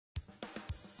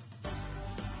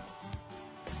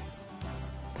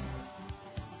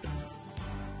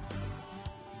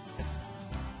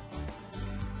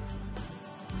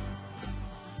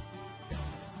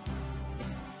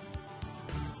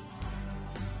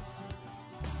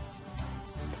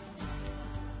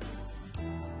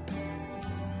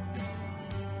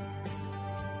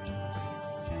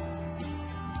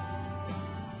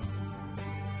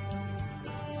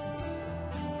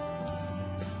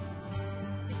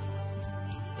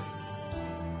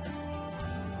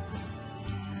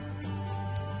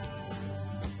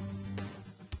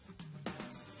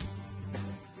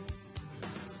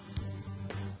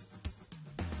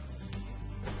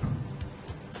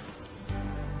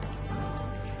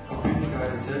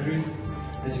integrated surgery.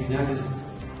 As you know, there's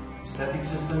static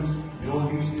systems we're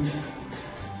all used to.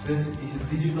 This is a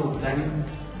digital planning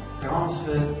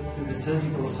transferred to the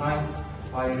surgical site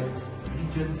by a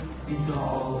rigid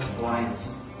intraoral appliance.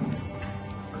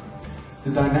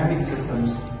 The dynamic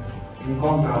systems, in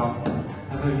contrast,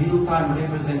 have a real-time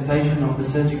representation of the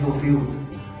surgical field,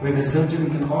 where the surgeon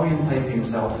can orientate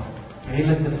himself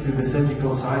relative to the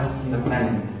surgical site in the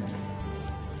planning.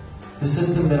 The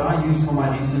system that I use for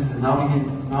my research, the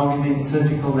Navident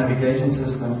surgical navigation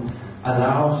system,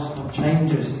 allows for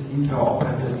changes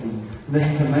intraoperatively. This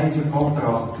is a major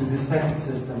contrast to the static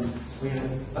system, where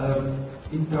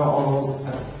intraoral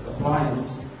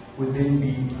appliance would then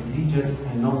be rigid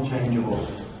and non-changeable.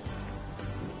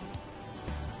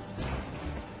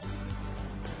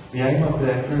 The aim of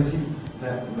the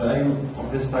aim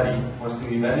of this study was to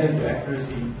evaluate the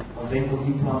accuracy of dental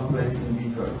implants placed in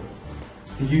vitro.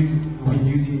 When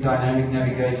using dynamic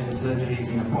navigation surgery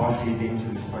in a partially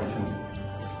dentures patient.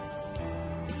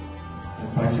 As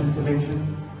patient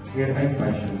selection, we had 8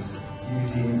 patients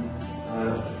using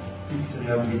fixed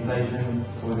rehabilitation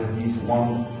with at least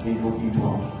one dental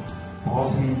implant.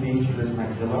 Partially dentulous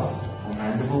maxillas or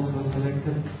mandibles were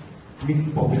selected.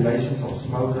 Mixed populations of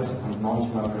smokers and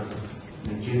non-smokers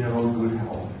in general good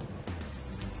health.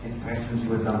 Extractions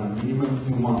were done minimum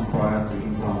 2 months prior to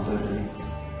implant surgery.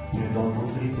 Periodontal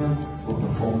treatment were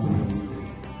performed immediately.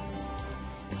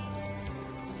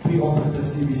 Pre-operative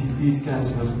CBCT scans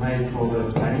was made for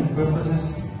the planning purposes.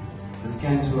 The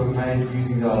scans were made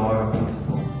using the ALARA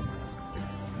principle.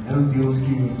 No dual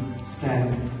scan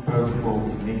protocol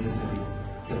is necessary.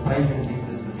 The patient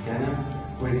enters the scanner,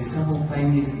 where he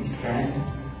simultaneously scanned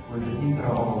with the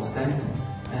intraoral stent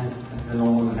and as the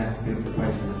normal anatomy of the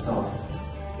patient itself.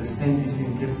 The stent is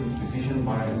then kept in position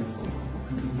by an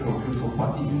intraocclusal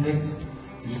putty index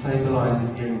to stabilize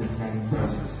it during the scanning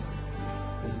process.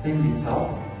 The stent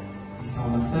itself is on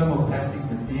a thermoplastic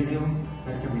material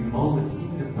that can be molded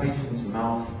in the patient's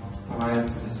mouth prior to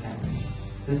the scan.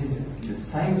 This is the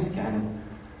same scan,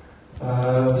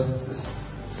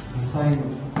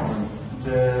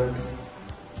 the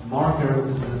marker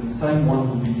is the same one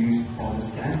will be used on the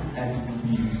scan as it will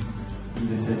be used in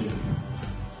the surgery.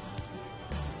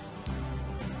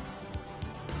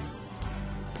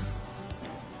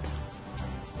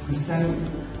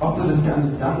 After the scan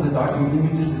is done, the diagram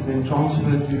images is then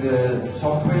transferred to the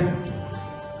software.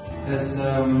 This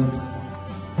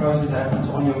process happens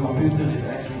on your computer is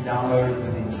actually downloaded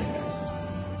within seconds.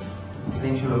 The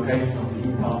potential location of the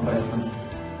implant placement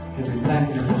can be planned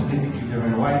in a prosthetic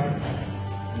uterine way.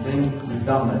 And then we've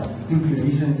done that. The 2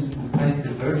 clinicians who placed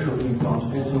the virtual implants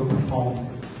also performed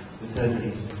the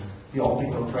surgeries. The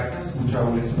optical trackers, which I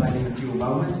will explain in a few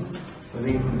moments, were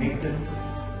then connected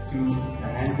to the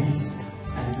handpiece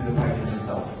and to the patient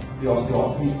itself. The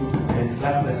osteotomies were prepared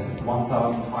flapless at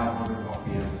 1,500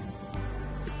 RPM.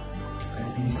 At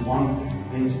least one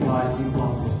lens-plied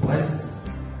implant was placed.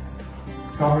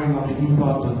 Covering of the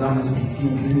implant was done as we see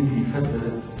clinically fit with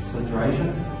the saturation,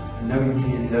 and no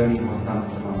immediate loading was done at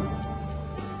the moment.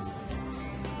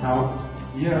 Now,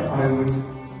 here I would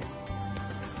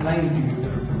explain to you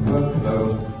the workflow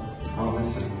of the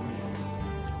system.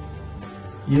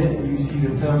 Here you see the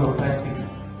thermoplastic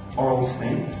oral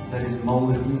stent that is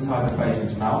molded inside the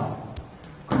patient's mouth,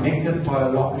 connected by a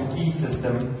lock and key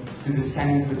system to the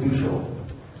scanning fiducial.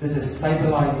 This is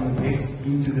stabilizing effects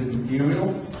into this material,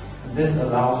 and this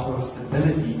allows for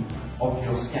stability of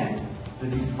your scan.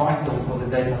 This is vital for the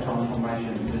data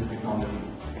transformation in this technology.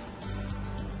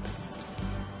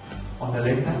 On the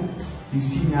left hand, you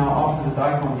see now after the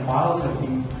DICOM files have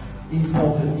been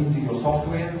imported into your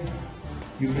software,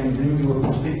 you can then do a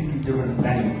prosthetically driven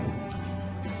planning.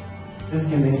 This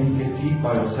can then be achieved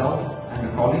by yourself and a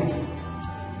colleague.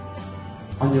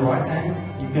 On your right hand,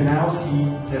 you can now see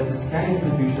that the scanning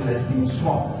fiducial has been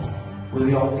swapped with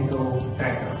the optical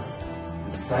tracker.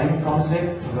 The same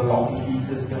concept with a lock and key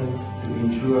system to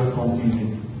ensure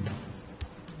continuity.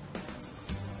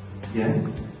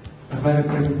 Again, I've made a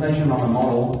presentation on a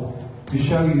model to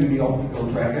show you the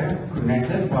optical tracker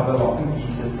connected by the lock and key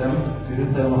system to the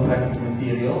thermoplastic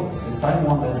material, the same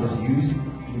one that was used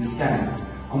in the scanner.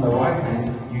 On the right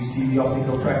hand, you see the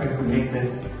optical tracker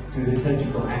connected to the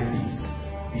surgical handpiece.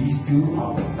 These two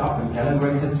are picked up and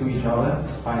calibrated to each other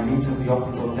by means of the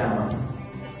optical camera.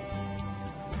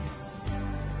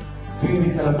 During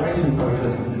the calibration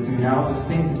process of the two now, the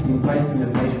stent has been placed in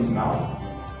the patient's mouth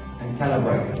and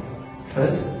calibrated.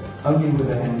 First, only with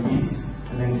the handpiece,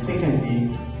 and then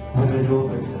secondly, with the drill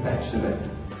bits attached to it.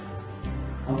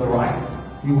 On the right,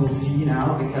 you will see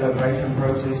now the calibration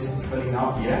process filling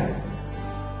up here.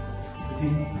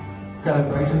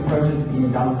 calibration process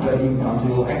being done per implant.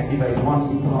 We will activate one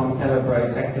implant,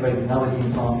 calibrate, activate another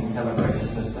implant, and calibrate the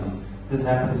system. This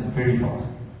happens very fast.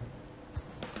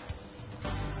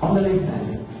 On the left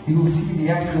hand, you will see the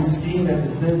actual screen that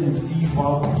the surgeon sees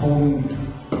while performing the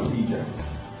procedure.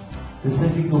 The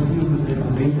surgical field is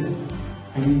represented,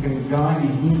 and you can guide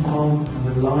his implant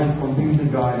with live computer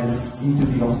guidance into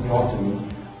the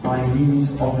osteotomy by means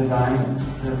of the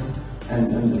diameters and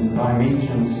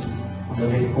dimensions on the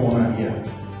left corner here.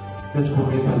 This will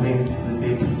represent the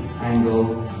depth, angle,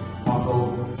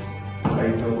 buckle,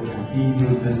 plateau, and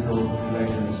mesio-distal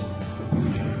relations to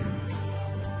position.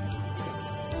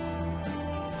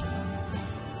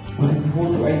 Within 4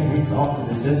 to 8 weeks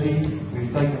after the surgery,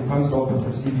 we've taken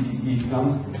post-operative CBCT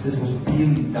scans. This was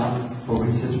purely done for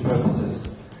research purposes.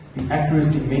 The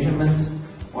accuracy measurements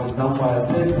was done by a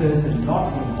third person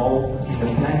not involved in the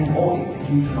planning or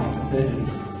execution of the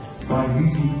surgeries, by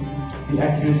using the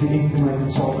accuracy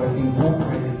estimated software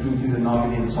incorporated into the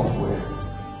Navident software.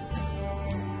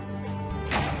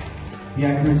 The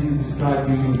accuracy is described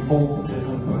using 4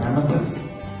 different parameters,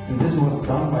 and this was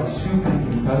done by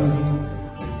superimposing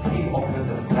the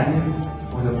pre-operative planning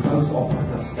with a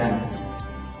post-operative scan.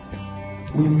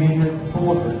 We measured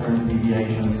 4 different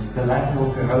deviations: the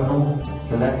lateral coronal,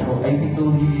 the lateral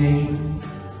apical deviation,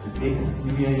 the depth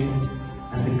deviation,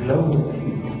 and the global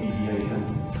apical deviation.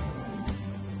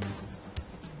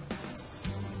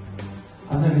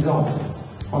 As a result,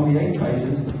 on the 8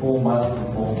 patients, the 4 males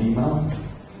and 4 females,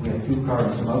 we had 2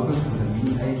 current smokers with a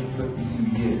mean age of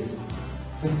 52 years.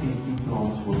 15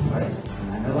 implants were placed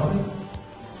and analyzed,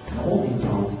 and all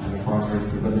implants had a primary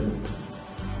stability.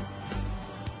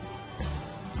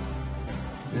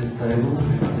 This table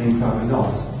represents our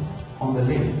results. On the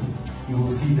left, you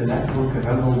will see the lateral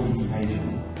coronal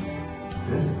deviation.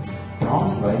 This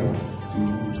translates to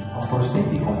our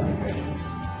prosthetic complications.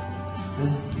 This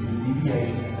is the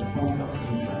deviation at the point of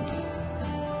entrance.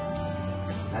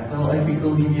 Lateral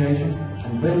apical deviation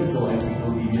and vertical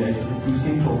apical deviation, the 2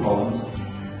 central columns,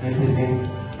 represent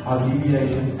our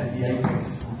deviation at the apex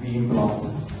of the implant,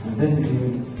 and this is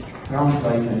in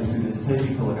translation to the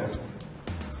surgical risk.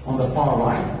 On the far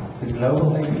right, the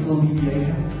global apical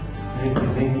deviation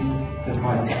represents the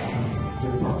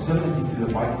proximity to the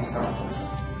vital structures.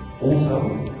 Also,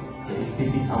 the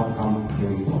aesthetic outcome of the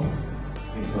implant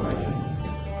restoration.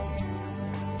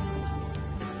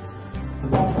 The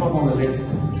box plot on the left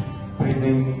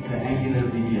presents the angular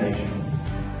deviation.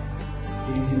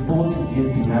 It is important here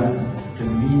to note the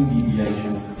mean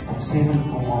deviation of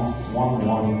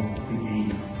 7,11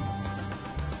 degrees.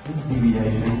 This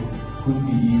deviation could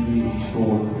be easily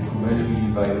restored with commercially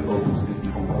available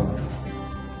prosthetic components.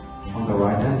 On the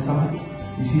right hand side,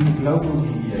 you see the global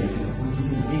deviation, which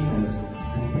is in essence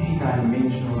the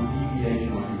 3-dimensional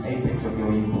deviation of the apex of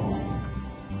your implant.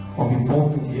 Of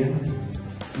importance here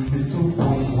is the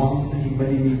 2.13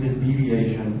 millimeter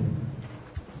deviation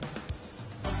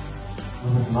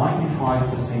with a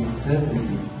 95%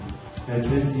 certainty that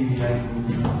this deviation will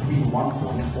be between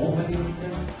 1.4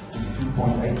 millimeter and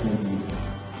 2.8 millimeter.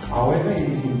 However, it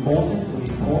is important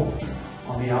to report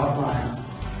on the outline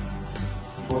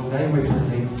because they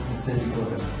represent the surgical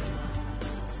risk.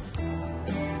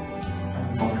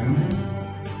 In conclusion,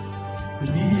 the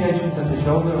deviations at the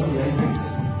shoulder of the apex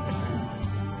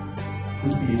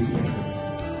could be expected.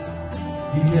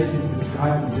 Deviations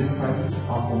described in this study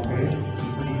are compared to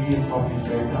previous published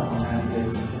data on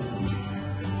navigating systems.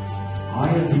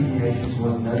 Higher deviations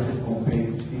was noted compared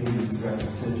to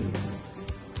stereographic surgery.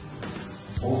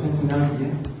 Also to note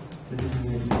here, this is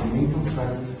an experimental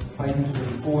study. Patients were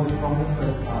recorded from the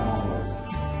first time onwards.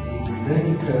 There is a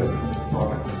learning curve in this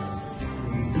product.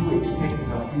 We do expect in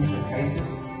our future cases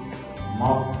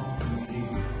marked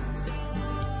increase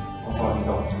of our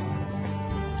results.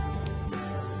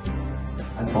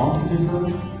 Advantages though,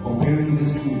 comparing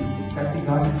this to static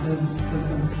guided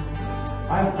systems,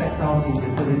 I have tactile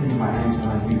sensitivity in my hands when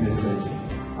I do this surgery.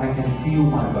 I can feel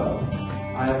my bone.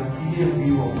 I have a clear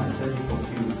view of my surgical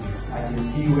field. I can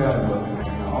see where I work and I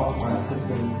can ask my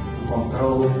assistant to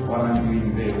control what I'm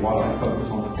doing there while I focus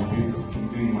on the computer screen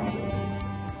doing my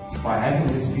surgery. By having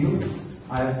this view,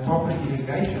 I have proper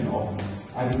irrigation of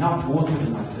I have enough water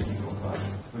in my surgical site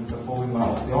when performing my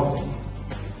osteotomy.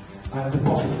 I have the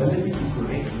possibility to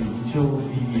correctly ensure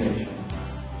deviation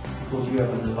because you have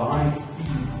a live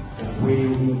feed of where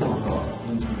your implants are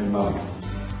into the moment.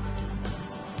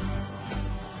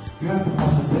 You have the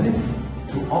possibility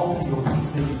to alter your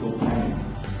pre-surgical planning.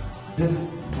 This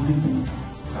would be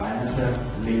diameter,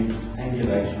 length,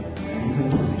 angulation, and even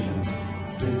position.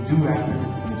 This do happen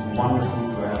and it's wonderful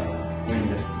to have when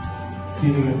the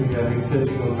stereographic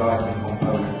surgical guides and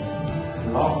components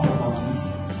And last but not least,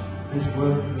 this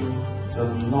workflow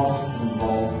does not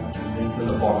involve the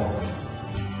laboratory.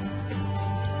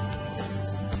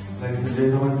 Ladies and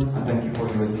gentlemen, I thank you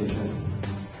for your attention.